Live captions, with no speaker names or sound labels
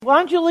Well,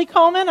 I'm Julie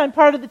Coleman. I'm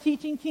part of the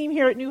teaching team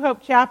here at New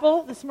Hope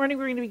Chapel. This morning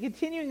we're going to be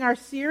continuing our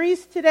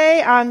series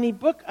today on the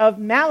book of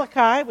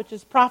Malachi, which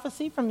is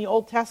prophecy from the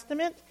Old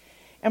Testament.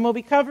 And we'll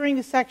be covering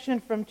the section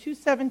from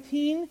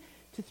 2:17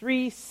 to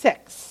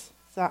 3:6.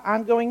 It's an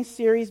ongoing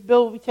series.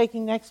 Bill will be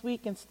taking next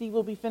week, and Steve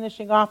will be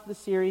finishing off the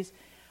series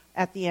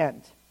at the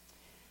end.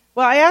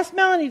 Well, I asked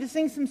Melanie to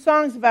sing some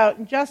songs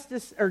about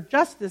justice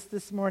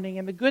this morning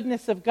and the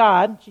goodness of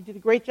God. She did a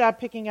great job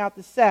picking out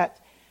the set.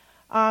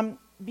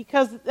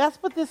 Because that's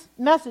what this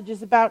message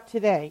is about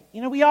today.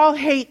 You know, we all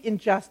hate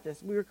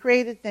injustice. We were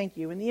created, thank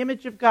you, in the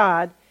image of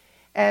God.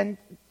 And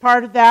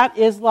part of that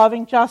is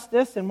loving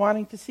justice and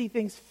wanting to see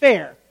things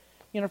fair.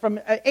 You know, from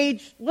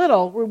age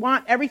little, we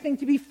want everything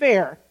to be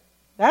fair.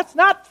 That's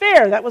not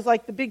fair. That was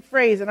like the big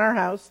phrase in our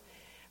house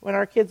when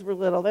our kids were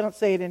little. They don't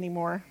say it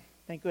anymore,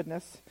 thank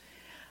goodness.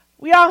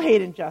 We all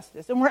hate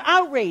injustice. And we're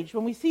outraged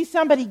when we see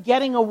somebody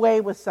getting away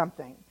with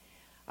something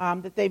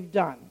that they've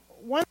done.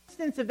 One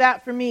instance of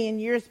that for me in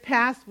years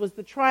past was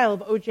the trial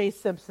of O.J.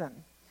 Simpson.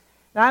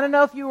 Now, I don't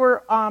know if you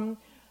were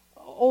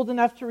old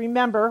enough to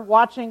remember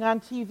watching on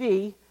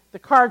TV the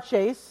car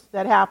chase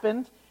that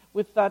happened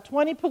with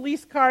 20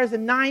 police cars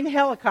and 9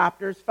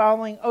 helicopters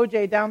following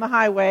O.J. down the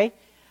highway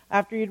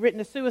after he'd written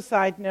a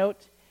suicide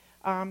note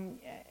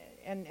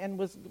and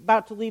was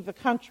about to leave the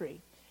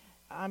country.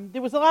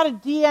 There was a lot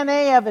of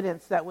DNA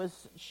evidence that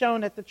was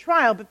shown at the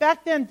trial, but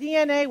back then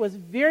DNA was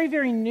very,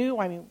 very new.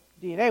 I mean,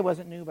 DNA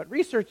wasn't new, but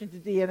research into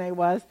DNA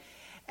was.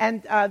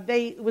 And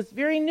it was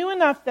very new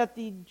enough that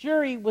the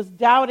jury was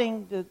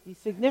doubting the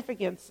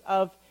significance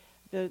of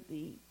the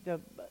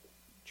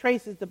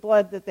traces, the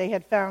blood that they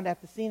had found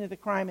at the scene of the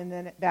crime and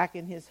then back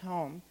in his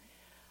home.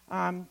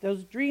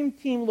 Those Dream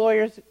Team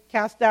lawyers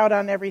cast doubt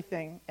on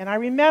everything. And I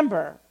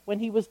remember when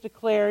he was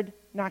declared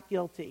not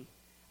guilty.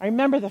 I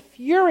remember the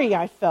fury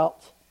I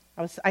felt.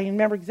 I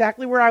remember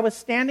exactly where I was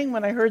standing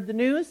when I heard the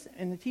news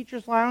in the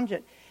teacher's lounge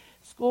at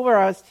school where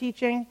I was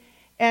teaching.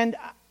 And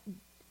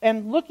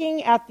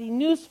looking at the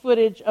news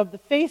footage of the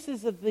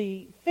faces of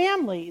the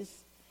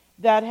families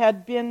that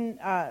had been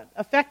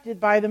affected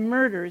by the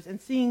murders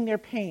and seeing their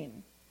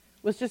pain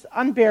was just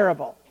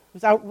unbearable. It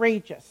was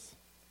outrageous.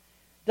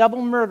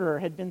 Double murderer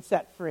had been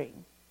set free.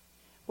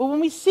 Well,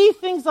 when we see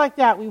things like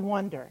that, we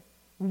wonder,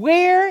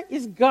 where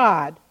is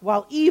God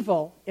while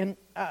evil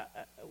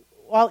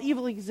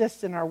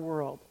exists in our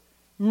world?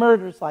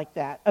 Murders like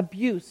that,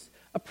 abuse,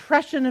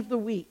 oppression of the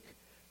weak,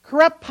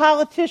 corrupt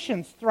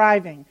politicians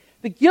thriving,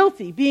 the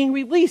guilty being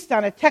released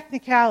on a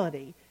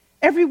technicality.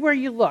 Everywhere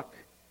you look,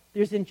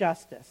 there's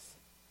injustice.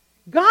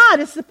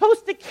 God is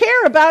supposed to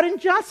care about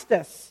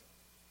injustice.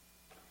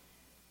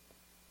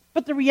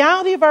 But the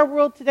reality of our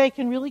world today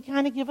can really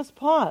kind of give us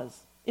pause.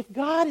 If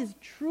God is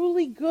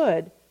truly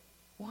good,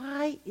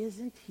 why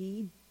isn't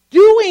he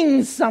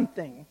doing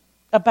something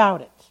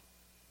about it?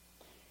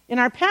 In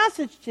our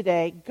passage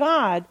today,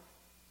 God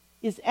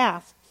is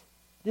asked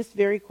this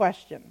very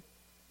question.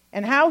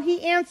 And how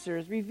he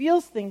answers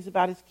reveals things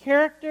about his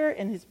character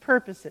and his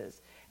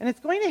purposes. And it's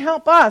going to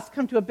help us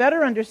come to a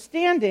better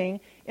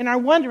understanding in our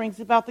wonderings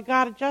about the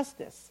God of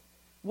justice,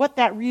 what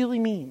that really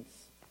means,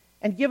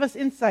 and give us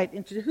insight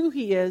into who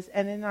he is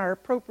and in our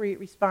appropriate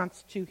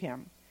response to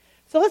him.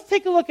 So let's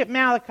take a look at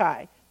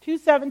Malachi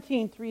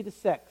 2:17,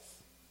 3-6.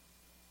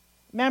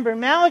 Remember,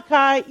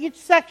 Malachi, each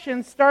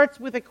section starts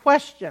with a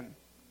question.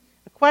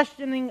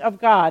 Questioning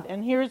of God.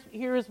 And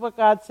here's what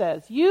God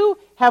says. You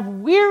have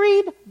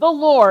wearied the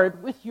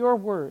Lord with your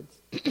words.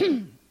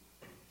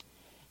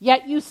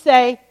 Yet you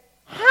say,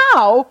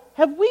 how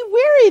have we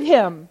wearied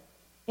him?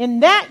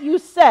 In that you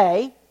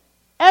say,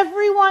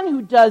 everyone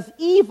who does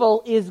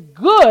evil is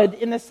good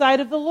in the sight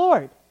of the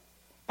Lord,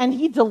 and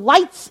he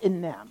delights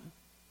in them.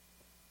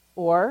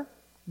 Or,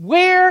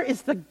 where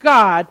is the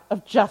God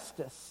of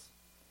justice?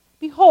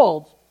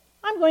 Behold,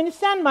 I'm going to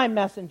send my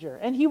messenger,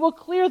 and he will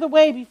clear the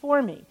way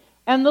before me.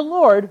 And the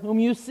Lord, whom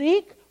you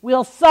seek,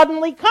 will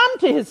suddenly come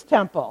to his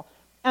temple.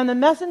 And the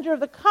messenger of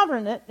the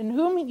covenant in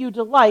whom you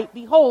delight,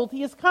 behold,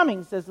 he is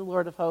coming, says the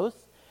Lord of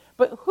hosts.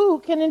 But who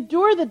can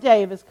endure the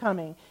day of his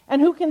coming?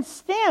 And who can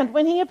stand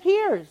when he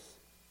appears?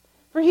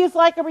 For he is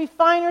like a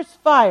refiner's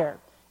fire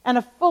and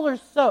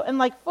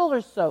like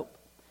fuller's soap.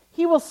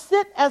 He will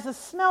sit as a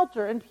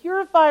smelter and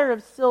purifier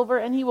of silver,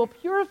 and he will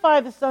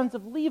purify the sons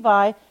of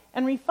Levi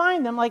and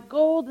refine them like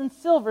gold and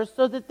silver,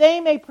 so that they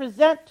may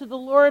present to the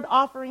Lord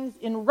offerings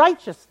in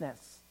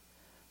righteousness.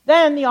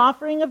 Then the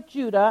offering of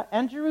Judah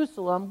and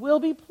Jerusalem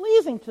will be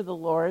pleasing to the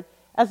Lord,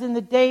 as in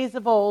the days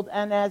of old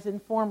and as in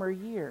former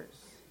years.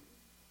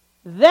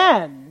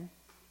 Then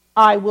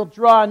I will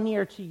draw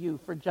near to you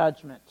for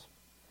judgment,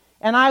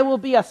 and I will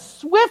be a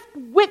swift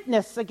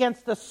witness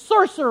against the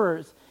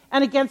sorcerers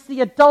and against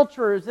the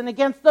adulterers, and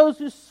against those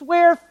who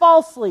swear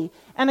falsely,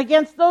 and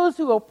against those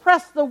who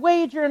oppress the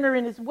wage earner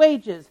in his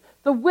wages,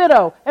 the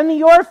widow and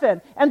the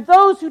orphan, and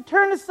those who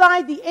turn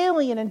aside the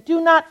alien and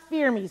do not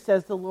fear me,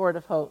 says the Lord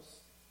of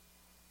hosts.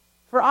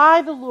 For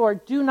I, the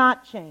Lord, do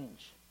not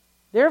change.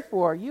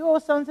 Therefore, you, O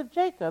sons of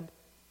Jacob,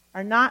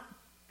 are not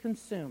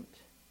consumed.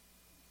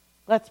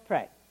 Let's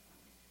pray.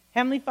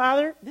 Heavenly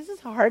Father, this is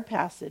a hard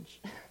passage.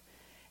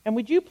 And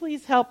would you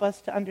please help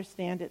us to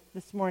understand it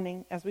this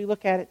morning as we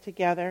look at it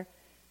together?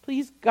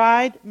 Please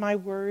guide my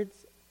words.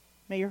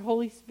 May your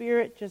Holy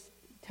Spirit just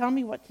tell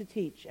me what to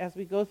teach as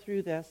we go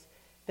through this,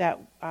 that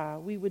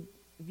we would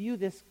view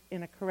this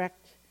in a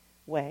correct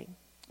way.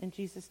 In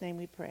Jesus' name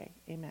we pray.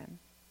 Amen.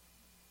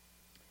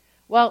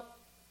 Well,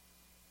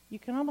 you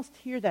can almost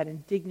hear that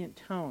indignant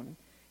tone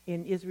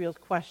in Israel's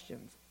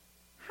questions.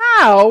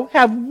 How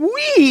have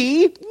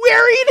we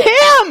wearied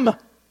him?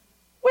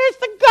 Where's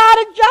the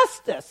God of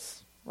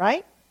justice?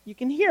 Right? You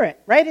can hear it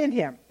right in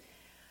him.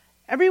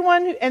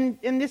 Everyone, and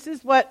this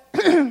is what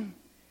the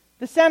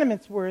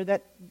sentiments were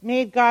that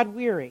made God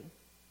weary.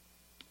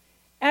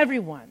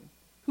 Everyone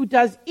who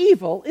does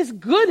evil is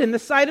good in the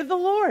sight of the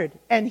Lord,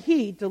 and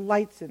he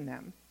delights in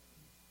them.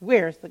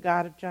 Where's the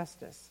God of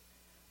justice?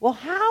 Well,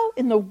 how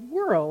in the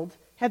world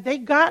had they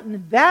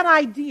gotten that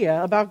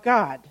idea about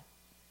God?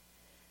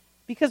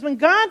 Because when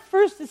God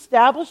first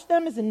established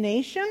them as a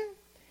nation,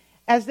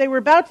 as they were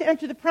about to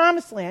enter the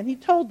promised land, he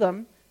told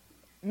them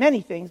many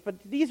things, but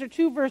these are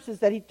two verses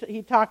that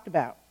he talked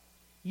about.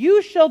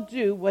 You shall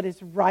do what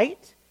is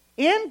right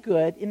and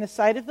good in the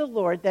sight of the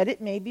Lord, that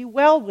it may be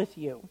well with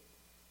you.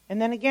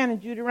 And then again in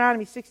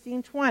Deuteronomy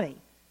 16:20,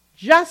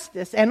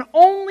 justice and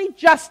only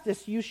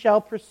justice you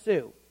shall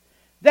pursue,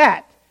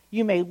 that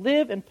you may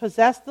live and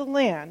possess the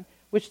land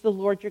which the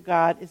Lord your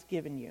God has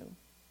given you.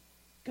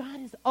 God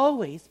has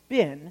always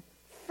been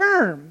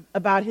firm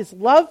about his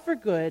love for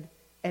good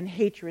and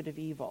hatred of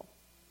evil.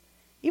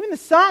 Even the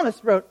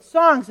psalmist wrote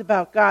songs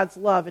about God's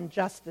love and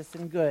justice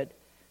and good.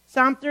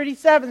 Psalm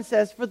 37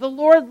 says, "For the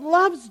Lord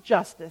loves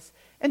justice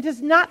and does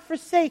not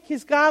forsake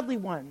his godly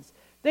ones.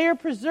 They are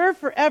preserved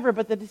forever,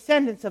 but the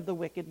descendants of the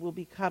wicked will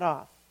be cut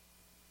off."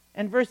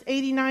 And verse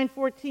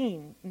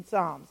 89:14 in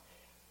Psalms,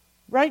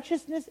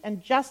 "Righteousness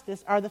and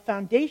justice are the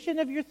foundation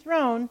of your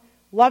throne.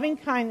 Loving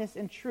kindness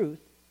and truth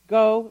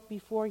go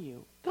before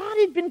you." God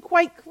had been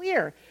quite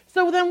clear.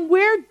 So then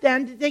where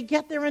then did they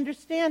get their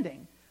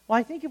understanding? Well,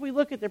 I think if we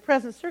look at their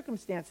present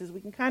circumstances,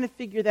 we can kind of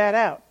figure that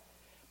out.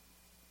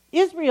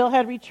 Israel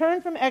had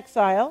returned from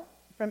exile,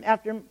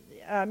 after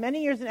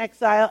many years in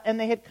exile, and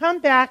they had come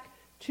back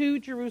to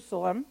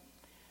Jerusalem.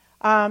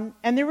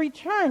 And their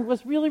return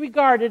was really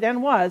regarded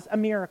and was a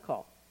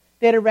miracle.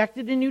 They had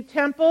erected a new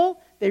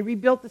temple. They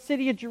rebuilt the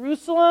city of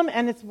Jerusalem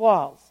and its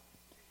walls.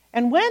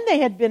 And when they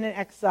had been in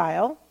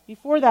exile,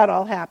 before that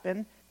all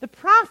happened, the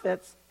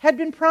prophets had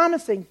been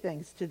promising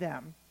things to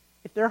them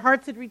if their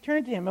hearts had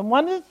returned to him. And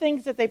one of the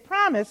things that they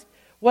promised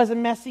was a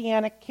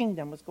messianic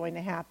kingdom was going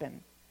to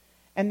happen.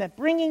 And that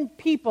bringing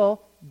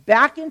people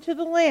back into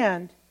the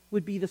land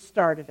would be the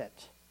start of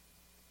it.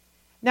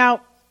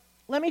 Now,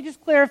 let me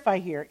just clarify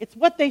here. It's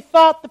what they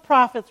thought the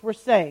prophets were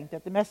saying,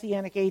 that the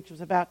Messianic age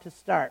was about to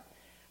start.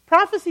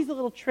 Prophecy is a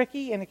little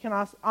tricky, and it can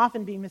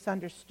often be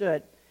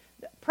misunderstood.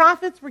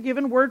 Prophets were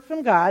given word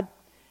from God,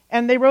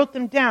 and they wrote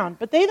them down.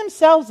 But they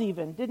themselves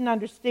even didn't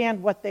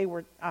understand what they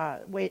were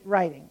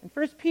writing. In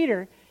 1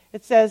 Peter,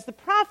 it says, "The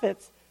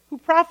prophets who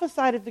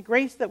prophesied of the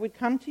grace that would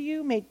come to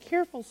you made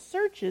careful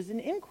searches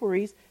and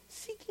inquiries,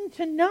 seeking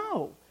to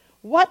know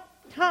what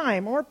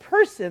time or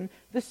person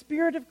the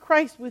Spirit of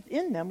Christ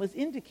within them was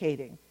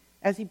indicating,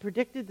 as he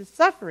predicted the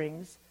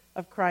sufferings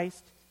of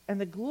Christ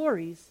and the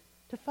glories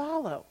to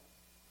follow."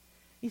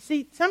 You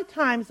see,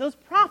 sometimes those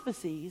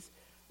prophecies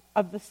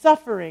of the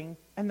suffering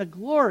and the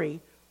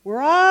glory were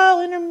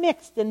all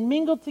intermixed and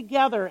mingled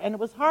together, and it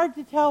was hard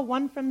to tell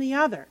one from the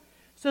other.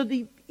 So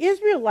the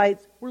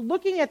Israelites were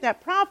looking at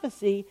that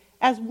prophecy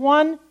as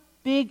one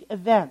big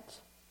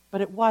event,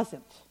 but it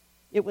wasn't.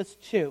 It was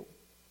two.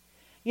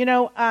 You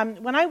know,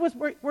 when I was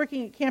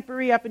working at Camp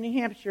Berea up in New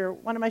Hampshire,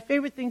 one of my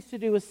favorite things to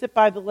do was sit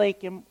by the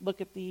lake and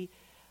look at the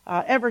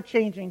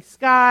ever-changing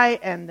sky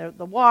and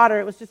the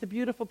water. It was just a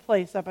beautiful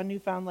place up on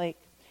Newfound Lake.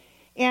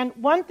 And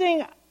one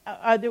thing,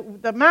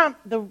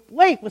 the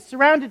lake was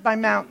surrounded by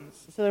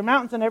mountains. So there were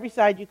mountains on every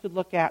side you could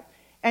look at.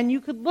 And you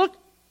could look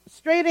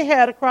straight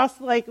ahead across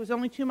the lake. It was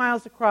only 2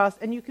 miles across.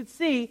 And you could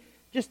see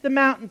just the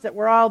mountains that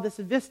were all this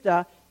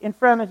vista in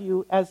front of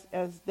you as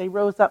they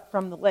rose up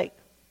from the lake.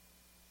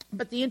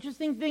 But the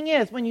interesting thing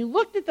is, when you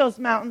looked at those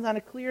mountains on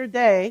a clear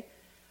day,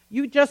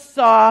 you just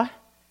saw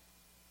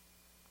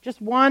just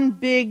one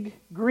big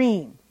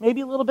green,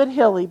 maybe a little bit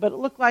hilly, but it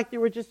looked like there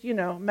were just,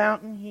 a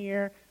mountain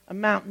here, a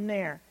mountain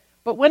there.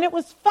 But when it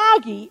was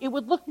foggy, it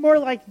would look more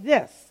like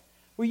this,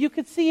 where you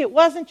could see it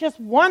wasn't just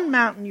one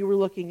mountain you were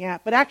looking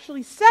at, but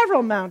actually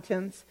several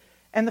mountains,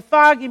 and the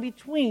fog in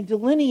between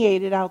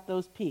delineated out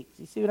those peaks.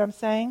 You see what I'm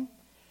saying?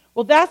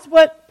 Well, that's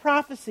what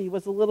prophecy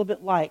was a little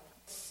bit like.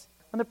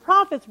 When the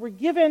prophets were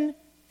given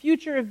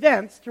future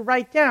events to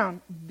write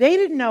down, they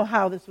didn't know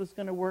how this was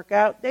going to work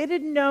out. They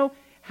didn't know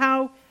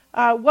how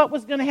what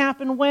was going to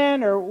happen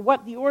when, or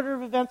what the order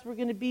of events were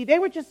going to be. They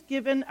were just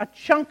given a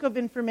chunk of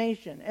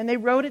information, and they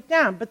wrote it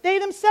down. But they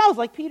themselves,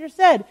 like Peter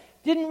said,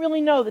 didn't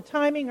really know the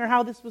timing or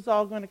how this was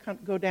all going to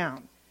go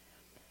down.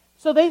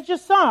 So they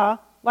just saw,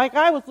 like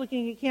I was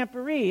looking at Camp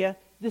Berea,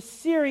 this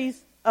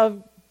series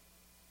of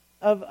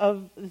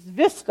of this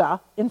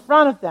vista in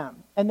front of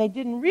them, and they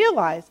didn't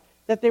realize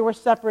that they were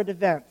separate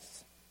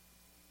events.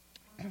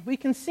 We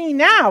can see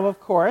now, of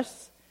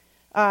course,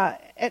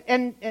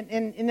 and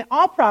in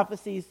all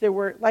prophecies there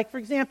were, like for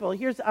example,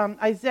 here's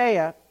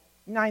Isaiah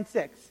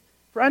 9:6.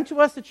 For unto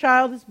us a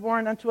child is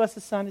born, unto us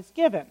a son is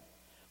given.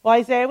 Well,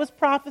 Isaiah was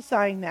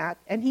prophesying that,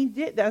 and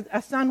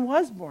a son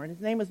was born. His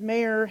name was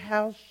Meir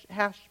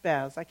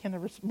Hashbaz. I can't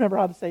remember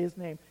how to say his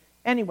name.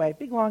 Anyway,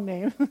 big long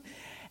name.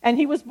 And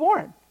he was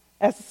born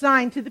as a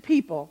sign to the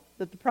people,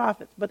 that the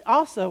prophets. But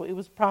also it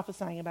was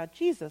prophesying about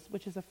Jesus,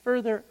 which is a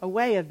further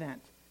away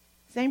event.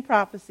 Same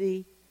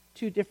prophecy,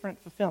 two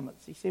different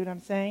fulfillments. You see what I'm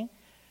saying?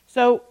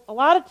 So a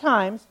lot of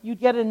times you'd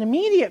get an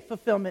immediate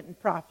fulfillment in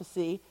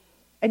prophecy,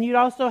 and you'd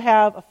also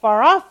have a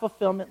far-off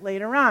fulfillment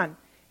later on.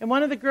 And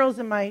one of the girls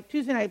in my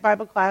Tuesday night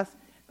Bible class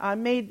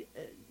made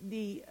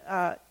the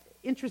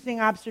interesting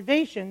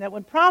observation that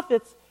when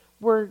prophets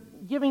were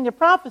giving their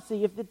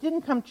prophecy, if it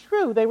didn't come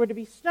true, they were to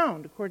be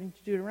stoned, according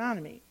to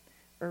Deuteronomy,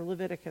 or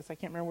Leviticus. I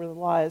can't remember where the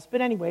law is,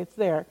 but anyway, it's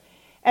there.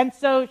 And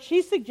so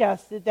she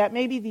suggested that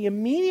maybe the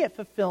immediate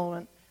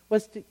fulfillment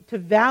was to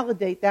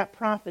validate that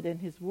prophet in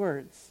his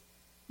words,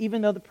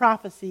 even though the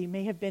prophecy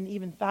may have been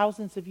even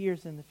thousands of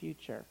years in the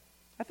future.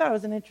 I thought it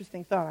was an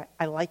interesting thought.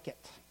 I like it.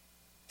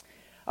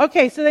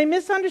 Okay, so they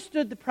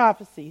misunderstood the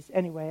prophecies,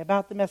 anyway,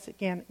 about the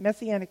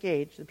Messianic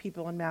age, the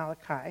people in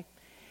Malachi.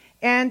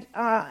 And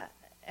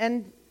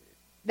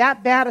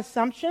that bad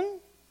assumption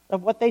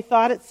of what they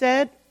thought it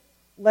said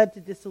led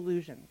to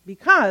disillusion,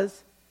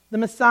 because the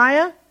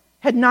Messiah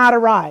had not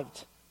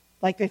arrived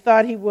like they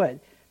thought he would.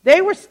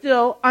 They were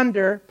still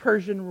under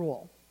Persian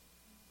rule.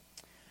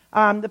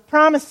 The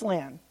promised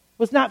land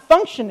was not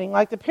functioning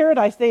like the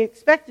paradise they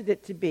expected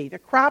it to be. The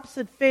crops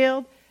had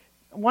failed,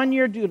 one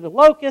year due to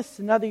locusts,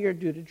 another year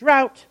due to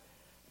drought.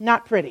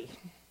 Not pretty.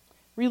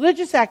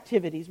 Religious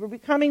activities were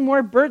becoming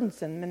more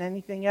burdensome than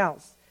anything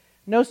else.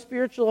 No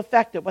spiritual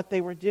effect at what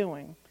they were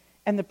doing.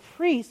 And the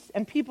priests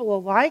and people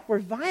alike were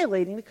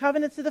violating the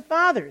covenants of the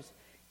fathers.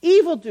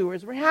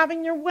 Evildoers were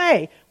having their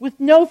way with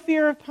no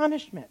fear of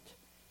punishment.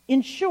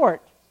 In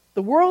short,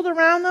 the world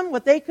around them,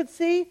 what they could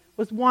see,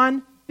 was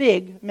one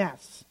big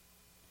mess.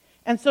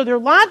 And so their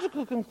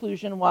logical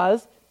conclusion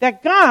was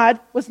that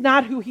God was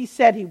not who he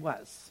said he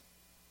was.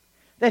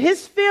 That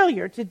his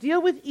failure to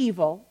deal with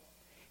evil,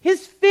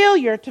 his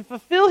failure to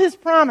fulfill his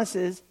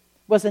promises,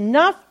 was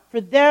enough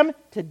for them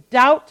to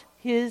doubt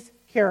his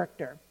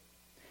character.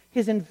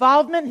 His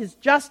involvement, his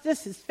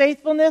justice, his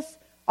faithfulness,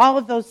 all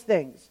of those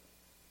things.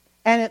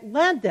 And it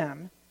led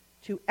them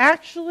to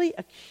actually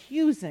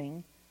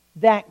accusing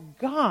that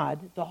God,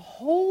 the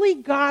holy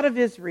God of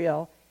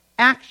Israel,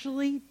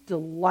 actually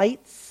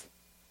delights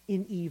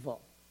in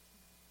evil.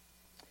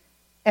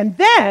 And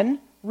then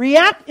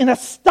react in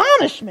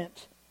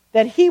astonishment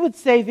that he would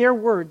say their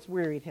words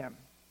wearied him.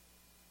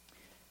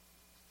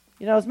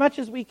 You know, as much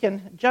as we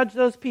can judge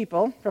those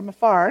people from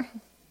afar,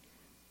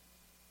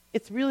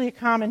 it's really a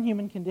common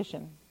human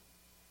condition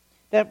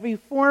that we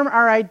form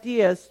our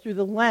ideas through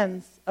the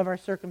lens of our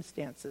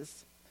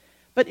circumstances.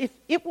 But if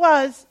it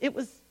was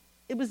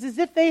as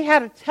if they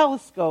had a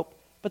telescope,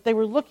 but they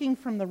were looking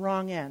from the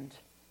wrong end.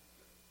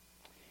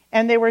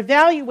 And they were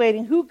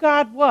evaluating who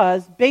God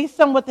was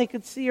based on what they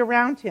could see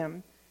around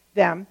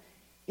them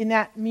in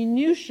that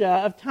minutia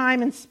of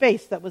time and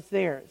space that was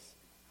theirs.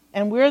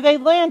 And where they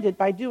landed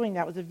by doing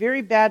that was a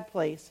very bad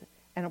place.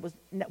 And it was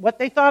what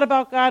they thought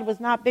about God was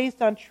not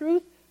based on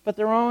truth, but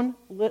their own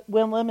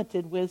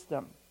limited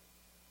wisdom.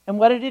 And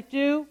what did it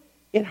do?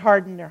 It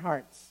hardened their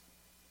hearts.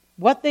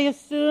 What they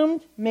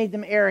assumed made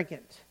them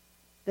arrogant,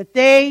 that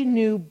they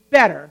knew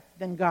better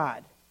than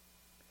God.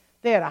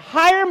 They had a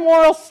higher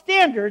moral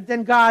standard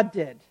than God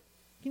did.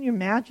 Can you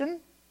imagine?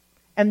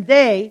 And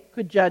they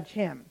could judge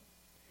him,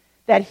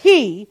 that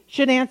he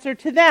should answer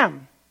to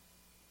them.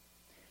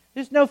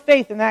 There's no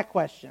faith in that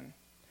question.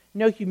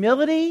 No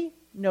humility,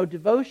 no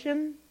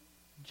devotion,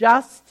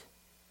 just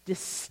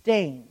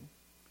disdain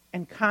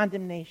and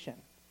condemnation.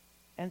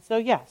 And so,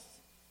 yes,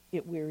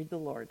 it wearied the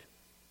Lord.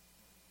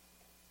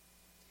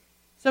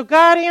 So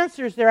God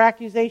answers their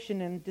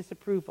accusation and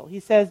disapproval. He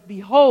says,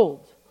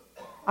 "Behold,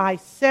 I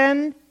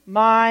send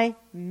my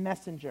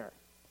messenger."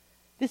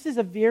 This is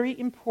a very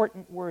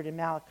important word in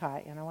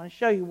Malachi, and I want to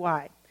show you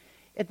why.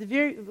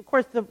 Of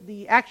course,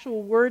 the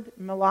actual word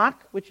malach,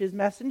 which is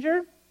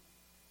messenger,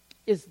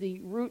 is the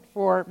root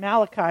for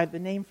Malachi, the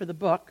name for the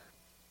book.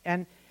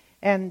 And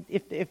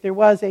if there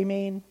was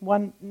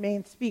one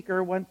main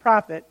speaker, one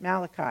prophet,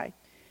 Malachi.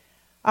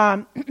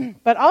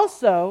 But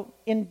also,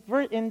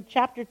 in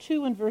chapter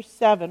 2 and verse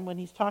 7, when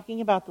he's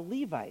talking about the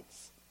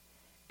Levites,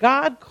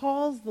 God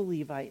calls the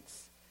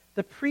Levites,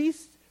 the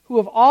priests who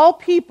of all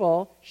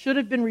people should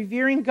have been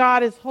revering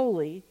God as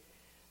holy,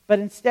 but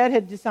instead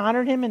had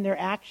dishonored him in their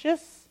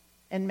actions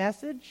and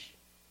message.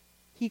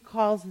 He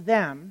calls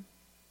them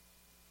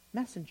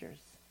messengers.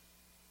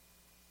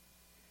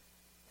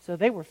 So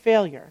they were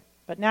failure.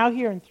 But now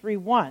here in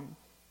 3:1,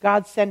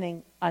 God's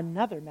sending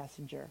another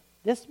messenger.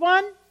 This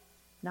one,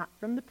 not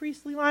from the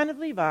priestly line of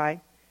Levi,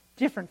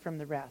 different from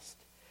the rest.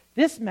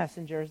 This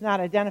messenger is not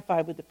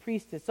identified with the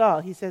priest at all.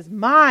 He says,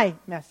 my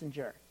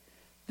messenger.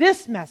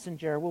 This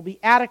messenger will be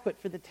adequate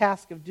for the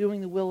task of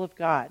doing the will of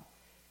God.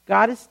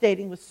 God is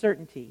stating with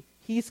certainty,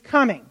 he's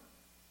coming.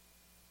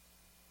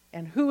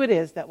 And who it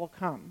is that will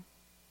come.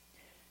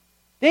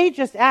 They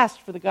just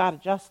asked for the God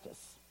of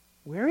justice.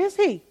 Where is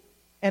he?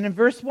 And in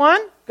verse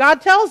 1,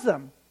 God tells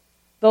them,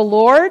 the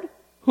Lord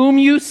whom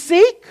you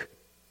seek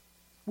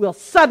will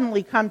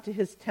suddenly come to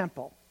his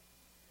temple.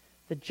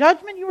 The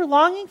judgment you were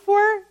longing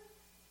for,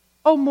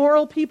 oh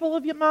moral people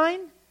of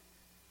mine,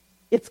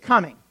 it's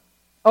coming.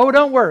 Oh,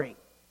 don't worry,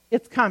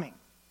 it's coming.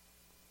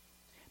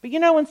 But you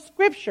know, in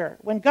Scripture,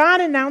 when God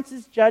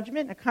announces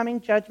judgment, a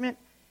coming judgment,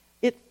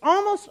 it's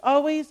almost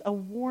always a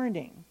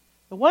warning.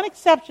 The one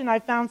exception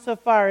I've found so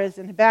far is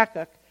in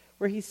Habakkuk,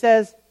 where he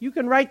says, you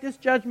can write this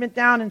judgment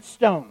down in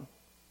stone.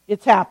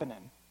 It's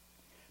happening.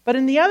 But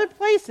in the other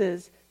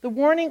places, the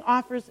warning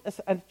offers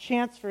a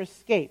chance for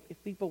escape.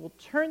 If people will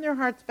turn their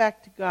hearts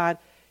back to God,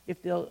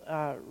 if they'll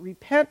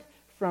repent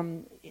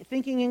from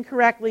thinking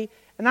incorrectly,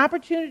 an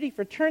opportunity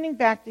for turning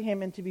back to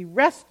him and to be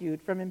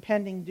rescued from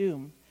impending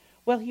doom.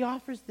 Well, he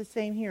offers the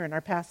same here in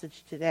our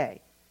passage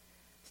today.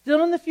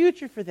 Still in the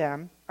future for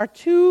them are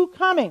two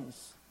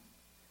comings.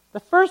 The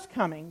first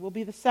coming will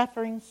be the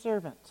suffering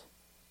servant.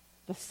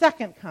 The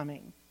second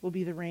coming will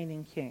be the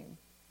reigning king.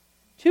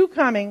 Two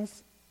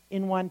comings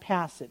in one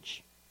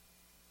passage.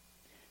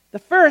 The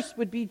first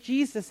would be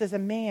Jesus as a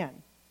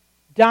man,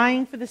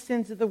 dying for the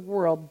sins of the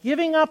world,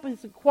 giving up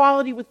his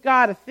equality with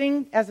God,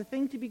 as a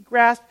thing to be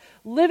grasped,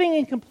 living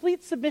in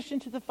complete submission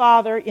to the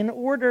Father in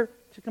order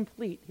to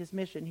complete his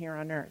mission here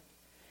on earth.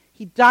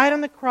 He died on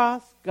the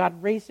cross,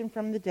 God raised him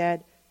from the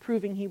dead,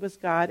 proving he was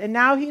God, and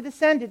now he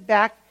descended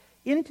back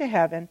into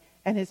heaven,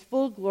 and his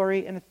full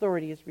glory and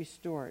authority is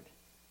restored.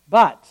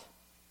 But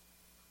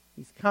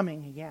he's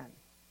coming again.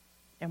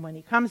 And when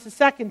he comes the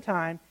second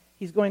time,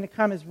 he's going to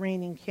come as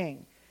reigning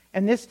king.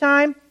 And this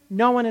time,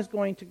 no one is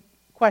going to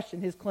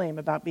question his claim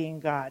about being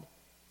God.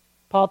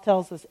 Paul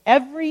tells us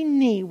every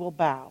knee will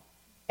bow,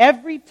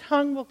 every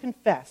tongue will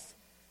confess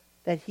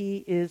that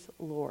he is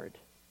Lord.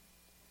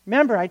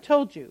 Remember, I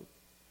told you,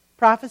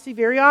 prophecy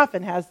very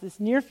often has this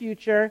near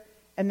future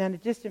and then a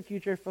distant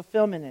future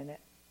fulfillment in it.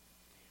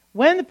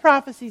 When the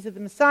prophecies of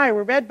the Messiah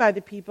were read by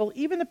the people,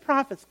 even the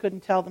prophets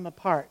couldn't tell them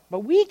apart.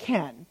 But we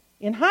can,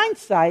 in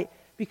hindsight,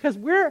 because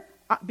we're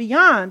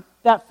beyond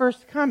that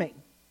first coming.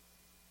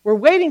 We're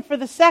waiting for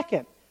the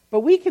second. But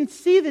we can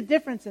see the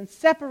difference and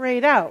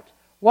separate out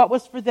what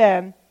was for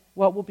then,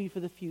 what will be for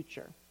the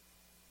future.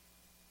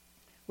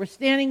 We're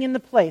standing in the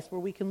place where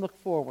we can look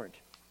forward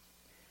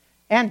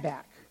and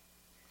back.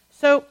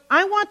 So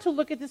I want to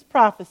look at this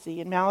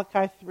prophecy in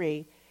Malachi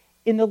 3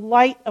 in the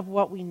light of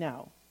what we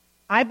know.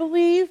 I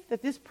believe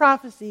that this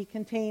prophecy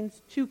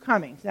contains two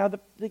comings. Now,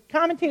 the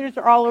commentators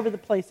are all over the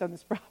place on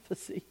this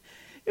prophecy.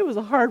 It was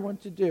a hard one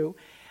to do.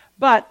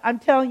 But I'm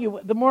telling you,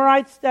 the more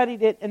I've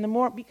studied it, and the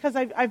more, because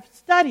I've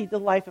studied the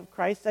life of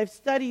Christ, I've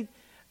studied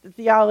the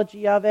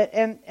theology of it,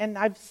 and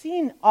I've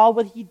seen all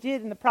what he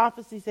did and the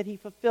prophecies that he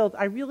fulfilled,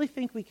 I really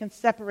think we can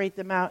separate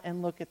them out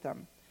and look at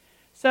them.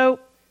 So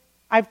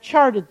I've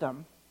charted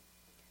them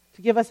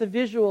to give us a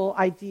visual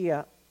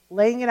idea,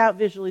 laying it out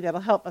visually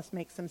that'll help us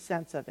make some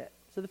sense of it.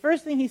 So the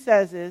first thing he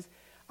says is,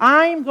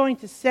 I'm going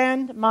to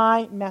send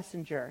my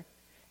messenger,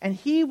 and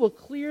he will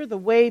clear the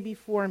way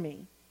before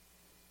me.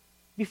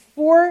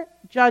 Before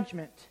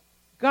judgment,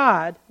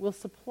 God will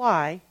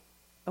supply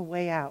a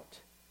way out.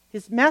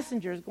 His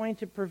messenger is going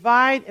to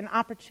provide an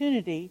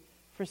opportunity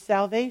for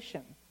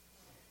salvation.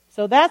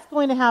 So that's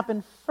going to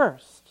happen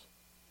first.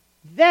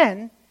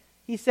 Then,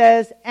 he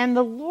says, and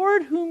the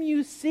Lord whom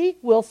you seek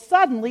will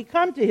suddenly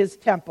come to his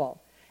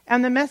temple.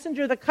 And the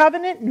messenger of the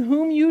covenant in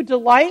whom you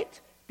delight,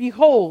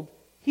 behold,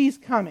 he's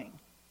coming.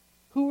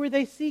 Who were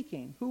they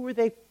seeking? Who were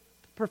they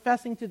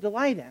professing to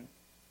delight in?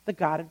 The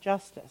God of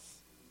justice.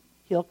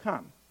 He'll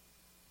come.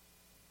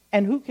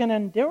 And who can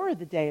endure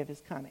the day of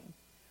his coming?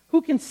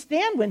 Who can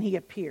stand when he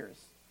appears?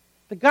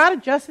 The God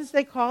of justice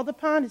they called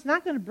upon is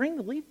not going to bring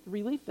the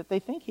relief that they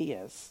think he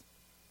is.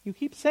 You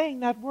keep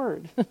saying that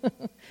word.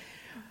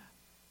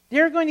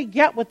 They're going to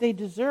get what they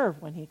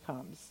deserve when he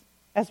comes,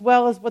 as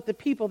well as what the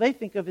people they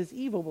think of as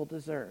evil will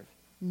deserve.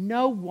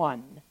 No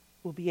one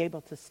will be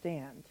able to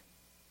stand.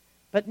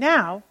 But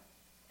now,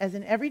 as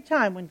in every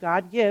time when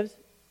God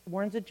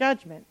warns of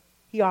judgment,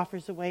 he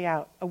offers a way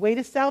out, a way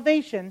to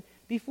salvation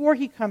before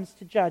he comes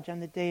to judge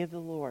on the day of the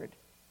Lord.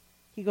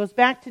 He goes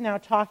back to now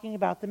talking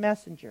about the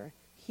messenger.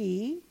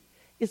 He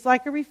is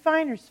like a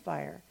refiner's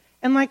fire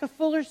and like a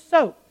fuller's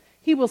soap.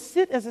 He will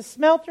sit as a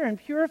smelter and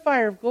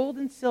purifier of gold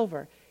and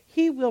silver.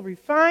 He will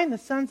refine the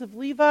sons of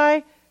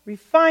Levi,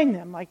 refine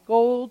them like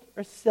gold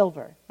or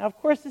silver. Now, of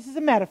course, this is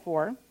a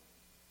metaphor.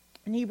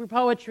 In Hebrew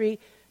poetry,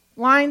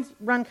 lines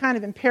run kind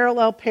of in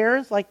parallel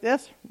pairs like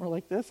this, or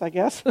like this, I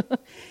guess.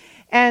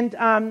 And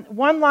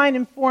one line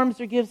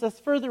informs or gives us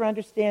further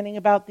understanding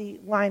about the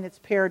line it's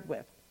paired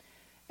with.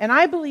 And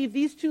I believe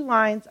these two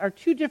lines are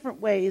two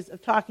different ways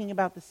of talking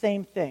about the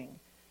same thing,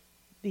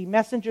 the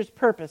messenger's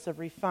purpose of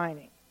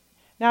refining.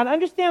 Now, to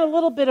understand a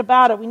little bit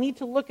about it, we need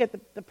to look at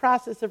the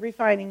process of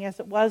refining as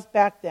it was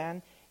back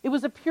then. It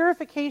was a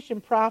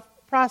purification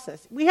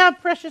process. We have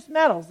precious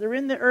metals. They're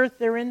in the earth.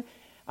 They're in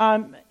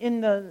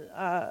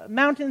the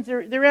mountains.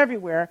 They're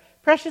everywhere.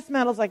 Precious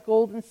metals like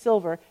gold and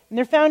silver. And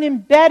they're found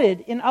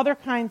embedded in other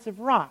kinds of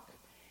rock.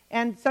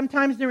 And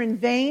sometimes they're in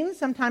veins.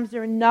 Sometimes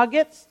they're in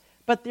nuggets.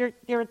 But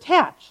they're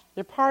attached.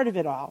 They're part of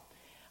it all.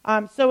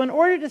 So in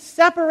order to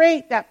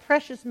separate that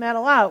precious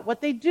metal out, what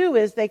they do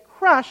is they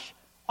crush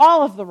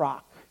all of the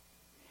rock.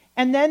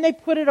 And then they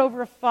put it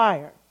over a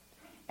fire.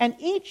 And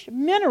each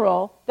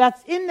mineral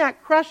that's in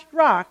that crushed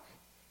rock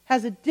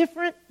has a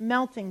different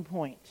melting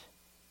point.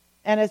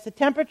 And as the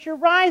temperature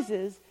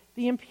rises,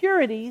 the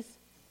impurities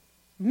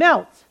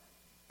melt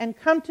and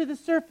come to the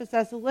surface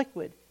as a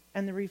liquid.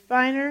 And the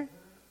refiner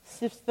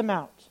sifts them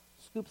out,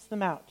 scoops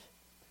them out.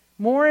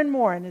 More and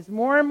more. And as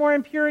more and more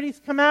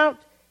impurities come out,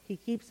 he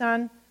keeps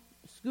on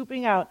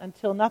scooping out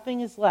until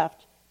nothing is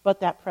left but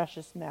that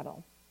precious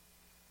metal.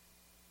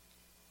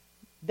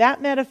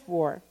 That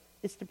metaphor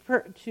is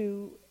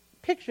to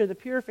picture the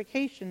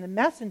purification the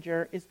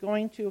messenger is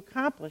going to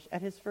accomplish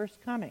at his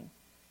first coming.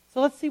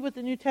 So let's see what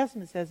the New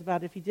Testament says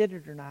about if he did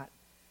it or not.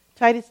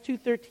 Titus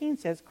 2:13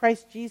 says,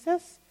 Christ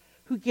Jesus,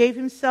 who gave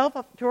himself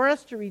up for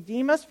us to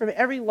redeem us from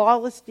every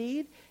lawless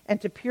deed and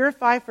to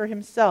purify for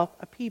himself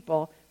a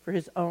people for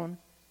his own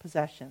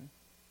possession.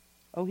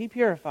 Oh, he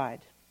purified.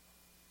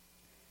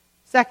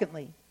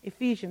 Secondly,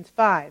 Ephesians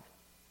 5.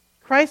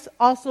 Christ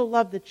also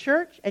loved the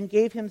church and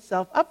gave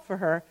himself up for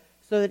her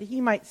so that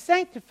he might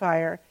sanctify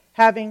her,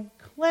 having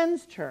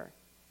cleansed her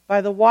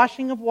by the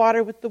washing of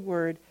water with the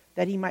word,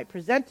 that he might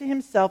present to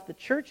himself the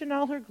church in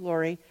all her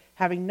glory,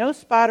 having no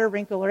spot or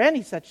wrinkle or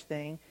any such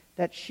thing,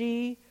 that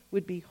she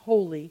would be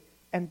holy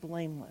and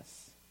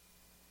blameless.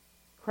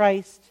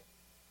 Christ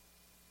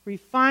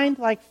refined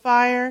like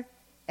fire,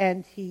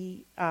 and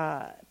he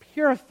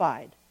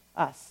purified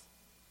us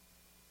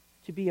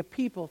to be a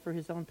people for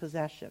his own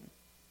possession.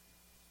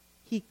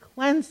 He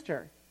cleansed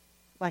her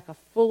like a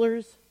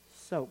fuller's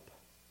soap.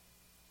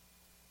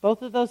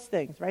 Both of those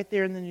things right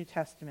there in the New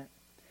Testament.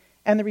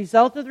 And the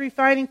result of the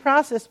refining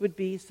process would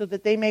be so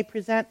that they may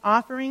present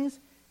offerings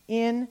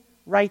in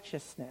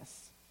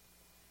righteousness.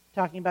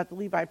 Talking about the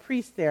Levi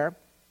priest there.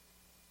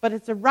 But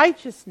it's a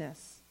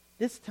righteousness,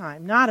 this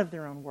time, not of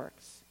their own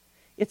works.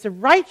 It's a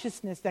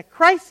righteousness that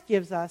Christ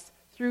gives us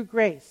through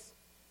grace.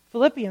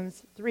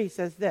 Philippians 3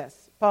 says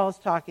this. Paul is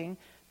talking,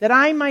 that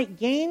I might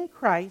gain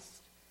Christ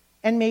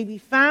and may be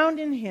found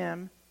in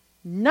him,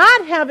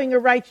 not having a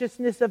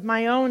righteousness of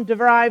my own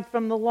derived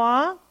from the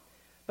law,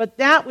 but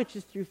that which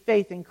is through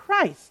faith in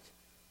Christ,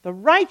 the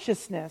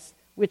righteousness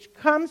which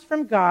comes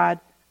from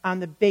God on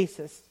the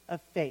basis of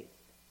faith.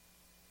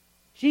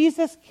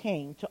 Jesus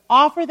came to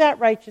offer that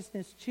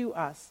righteousness to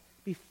us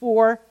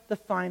before the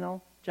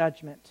final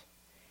judgment.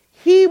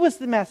 He was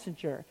the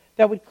messenger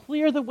that would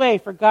clear the way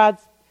for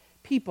God's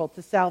people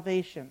to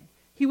salvation.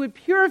 He would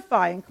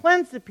purify and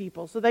cleanse the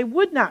people so they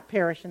would not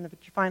perish in the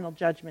final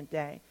judgment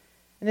day.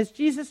 And as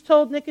Jesus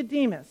told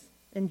Nicodemus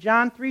in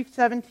John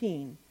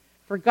 3:17,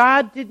 for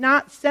God did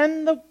not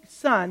send the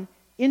Son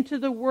into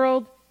the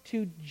world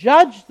to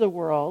judge the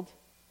world,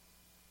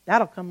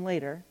 that'll come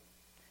later,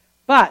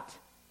 but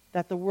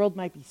that the world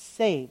might be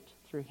saved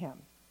through him.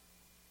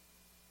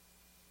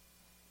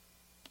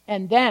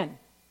 And then,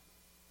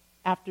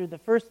 after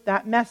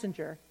that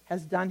messenger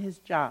has done his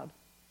job,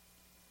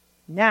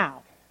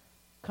 now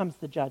comes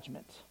the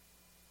judgment,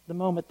 the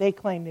moment they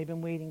claim they've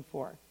been waiting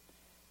for.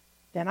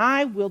 Then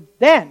I will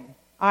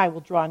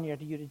draw near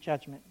to you to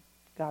judgment,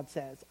 God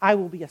says. I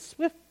will be a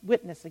swift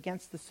witness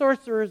against the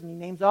sorcerers, and he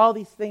names all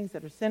these things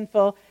that are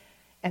sinful,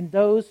 and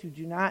those who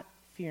do not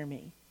fear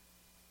me.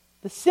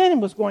 The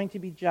sin was going to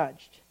be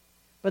judged,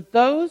 but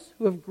those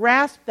who have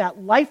grasped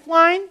that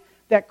lifeline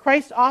that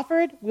Christ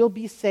offered will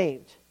be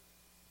saved.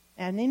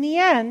 And in the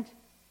end,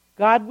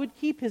 God would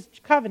keep his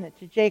covenant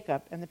to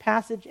Jacob, and the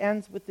passage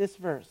ends with this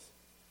verse.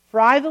 For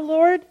I, the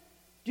Lord,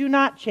 do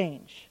not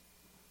change,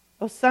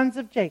 O sons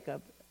of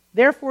Jacob.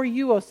 Therefore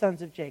you, O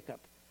sons of Jacob,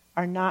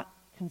 are not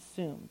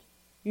consumed.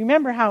 You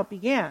remember how it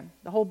began,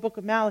 the whole book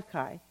of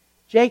Malachi.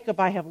 Jacob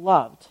I have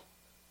loved.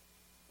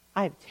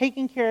 I have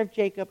taken care of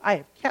Jacob. I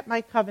have kept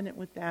my covenant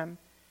with them.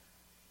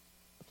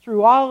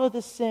 Through all of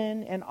the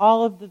sin and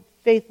all of the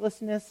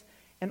faithlessness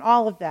and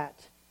all of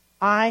that,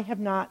 I have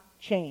not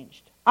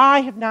changed.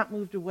 I have not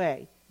moved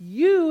away.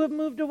 You have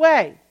moved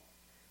away.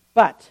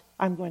 But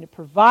I'm going to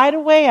provide a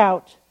way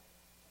out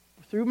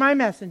through my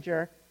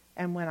messenger,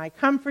 and when I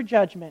come for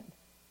judgment,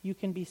 you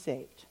can be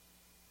saved.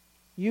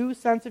 You,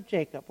 sons of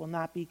Jacob, will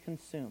not be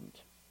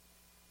consumed.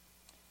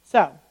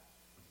 So,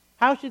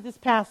 how should this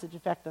passage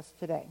affect us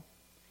today?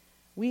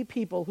 We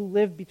people who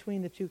live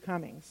between the two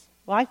comings.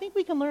 Well, I think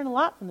we can learn a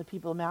lot from the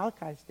people of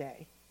Malachi's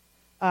day.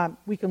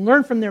 We can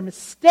learn from their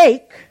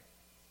mistake,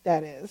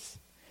 that is.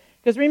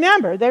 Because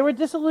remember, they were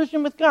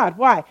disillusioned with God.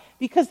 Why?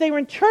 Because they were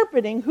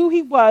interpreting who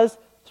he was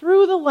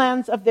through the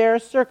lens of their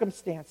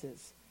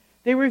circumstances.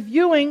 They were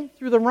viewing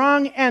through the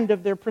wrong end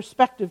of their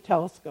perspective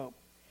telescope.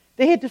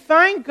 They had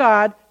defined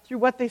God through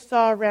what they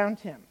saw around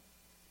him.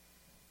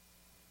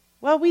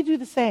 Well, we do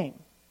the same.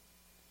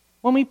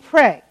 When we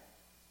pray,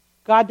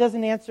 God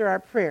doesn't answer our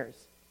prayers,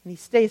 and he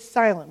stays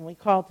silent when we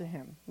call to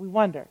him. We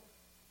wonder,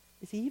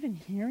 is he even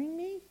hearing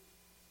me?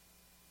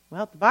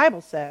 Well, the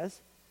Bible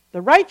says,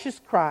 the righteous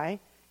cry,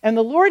 and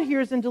the Lord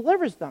hears and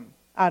delivers them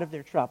out of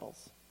their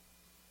troubles.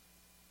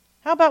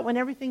 How about when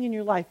everything in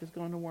your life is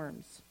going to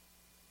worms?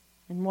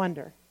 And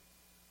wonder,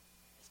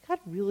 is God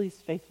really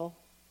faithful?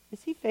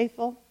 Is he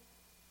faithful?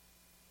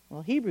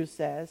 Well, Hebrews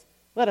says,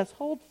 let us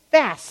hold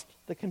fast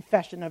the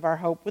confession of our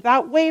hope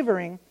without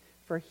wavering,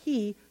 for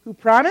he who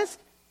promised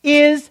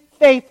is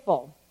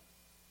faithful.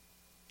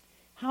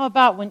 How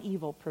about when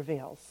evil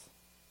prevails?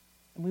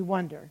 And we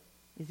wonder,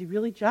 is he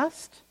really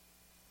just?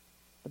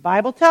 The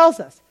Bible tells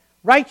us,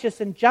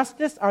 righteousness and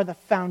justice are the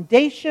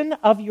foundation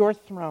of your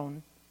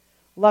throne.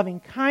 Loving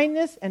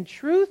kindness and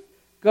truth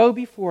go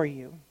before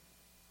you.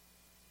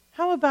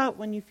 How about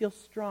when you feel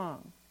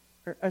small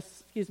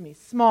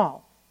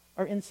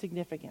or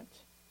insignificant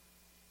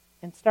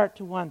and start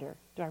to wonder,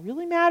 do I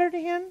really matter to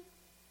him?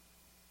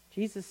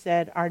 Jesus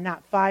said, are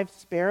not 5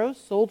 sparrows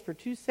sold for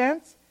 2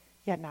 cents?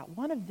 Yet not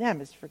one of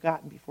them is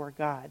forgotten before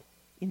God.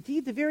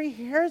 Indeed, the very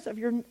hairs of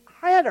your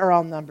head are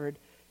all numbered.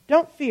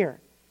 Don't fear.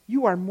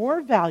 You are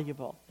more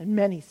valuable than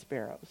many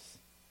sparrows.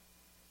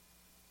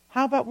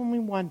 How about when we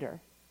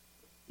wonder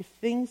if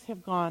things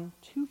have gone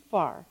too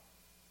far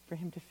for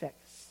him to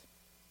fix?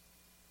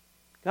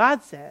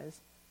 God says,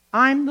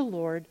 I'm the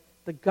Lord,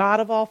 the God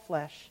of all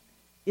flesh.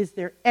 Is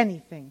there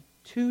anything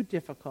too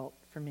difficult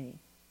for me?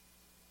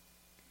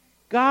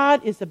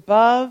 God is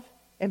above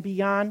and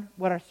beyond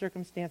what our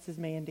circumstances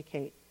may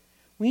indicate.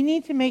 We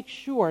need to make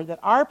sure that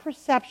our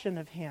perception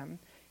of him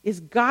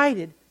is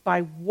guided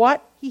by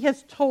what he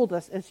has told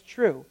us as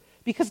true.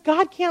 Because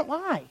God can't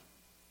lie.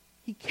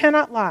 He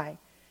cannot lie.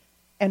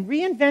 And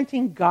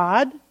reinventing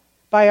God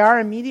by our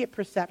immediate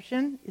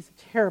perception is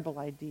a terrible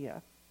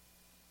idea.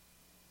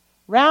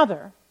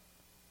 Rather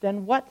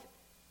than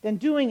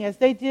doing as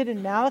they did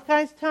in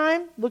Malachi's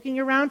time, looking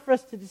around for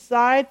us to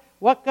decide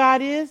what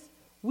God is,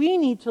 we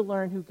need to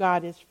learn who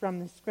God is from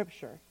the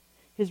Scripture,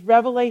 his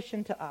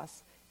revelation to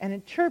us, and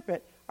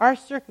interpret our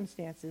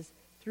circumstances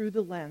through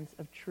the lens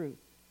of truth.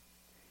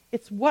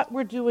 It's what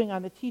we're doing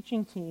on the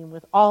teaching team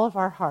with all of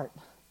our heart.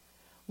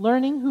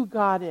 Learning who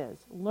God is,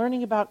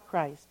 learning about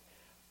Christ,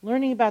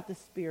 learning about the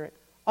Spirit,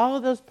 all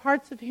of those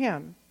parts of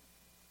him,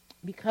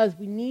 because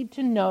we need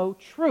to know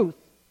truth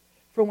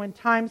for when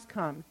times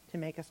come to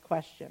make us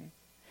question.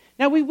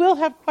 Now, we will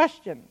have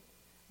questions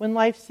when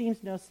life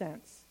seems no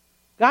sense.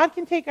 God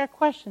can take our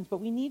questions,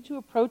 but we need to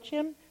approach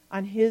him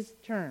on his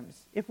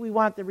terms if we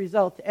want the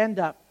result to end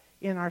up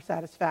in our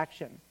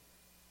satisfaction.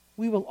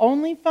 We will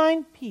only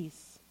find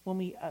peace when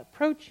we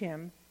approach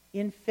him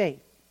in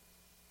faith,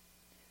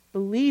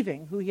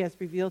 believing who he has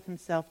revealed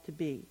himself to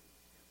be.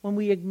 When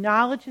we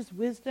acknowledge his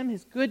wisdom,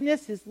 his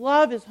goodness, his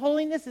love, his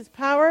holiness, his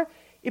power,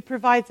 it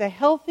provides a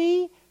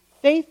healthy,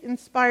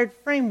 faith-inspired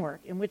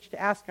framework in which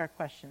to ask our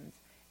questions,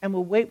 and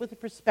we'll wait with a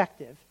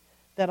perspective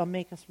that'll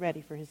make us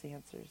ready for his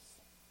answers.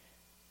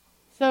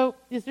 So,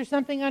 is there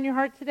something on your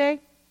heart today?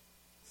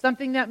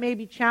 Something that may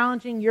be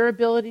challenging your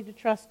ability to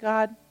trust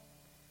God?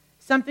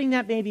 Something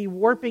that may be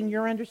warping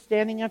your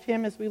understanding of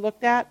him as we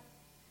looked at?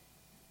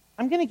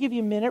 I'm going to give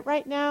you a minute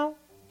right now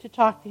to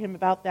talk to him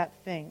about that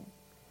thing.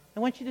 I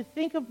want you to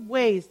think of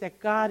ways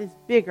that God is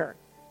bigger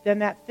than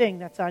that thing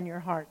that's on your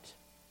heart.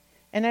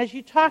 And as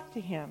you talk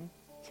to him,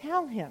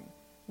 tell him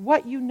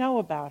what you know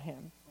about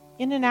him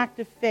in an act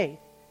of faith.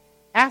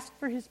 Ask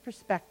for his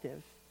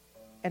perspective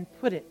and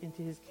put it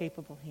into his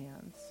capable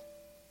hands.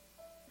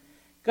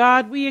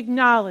 God, we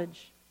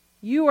acknowledge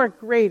you are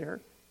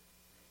greater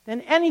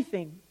than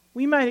anything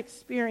we might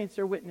experience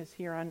or witness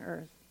here on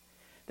earth.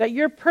 That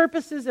your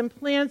purposes and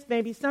plans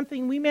may be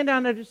something we may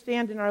not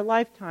understand in our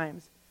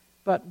lifetimes,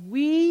 but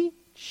we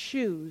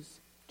choose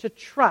to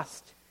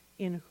trust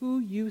in who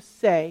you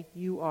say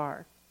you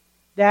are.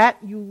 That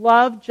you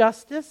love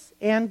justice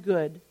and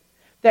good.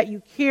 That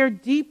you care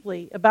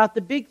deeply about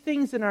the big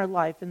things in our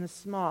life and the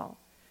small.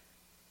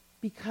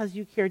 Because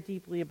you care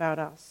deeply about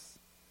us.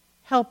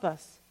 Help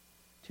us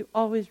to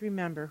always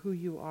remember who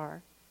you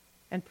are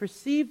and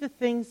perceive the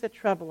things that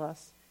trouble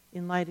us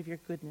in light of your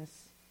goodness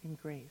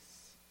and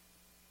grace.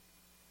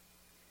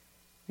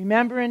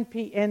 Remember in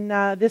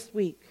this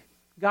week,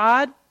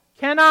 God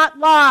cannot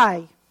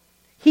lie.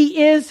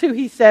 He is who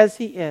he says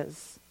he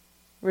is.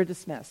 We're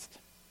dismissed.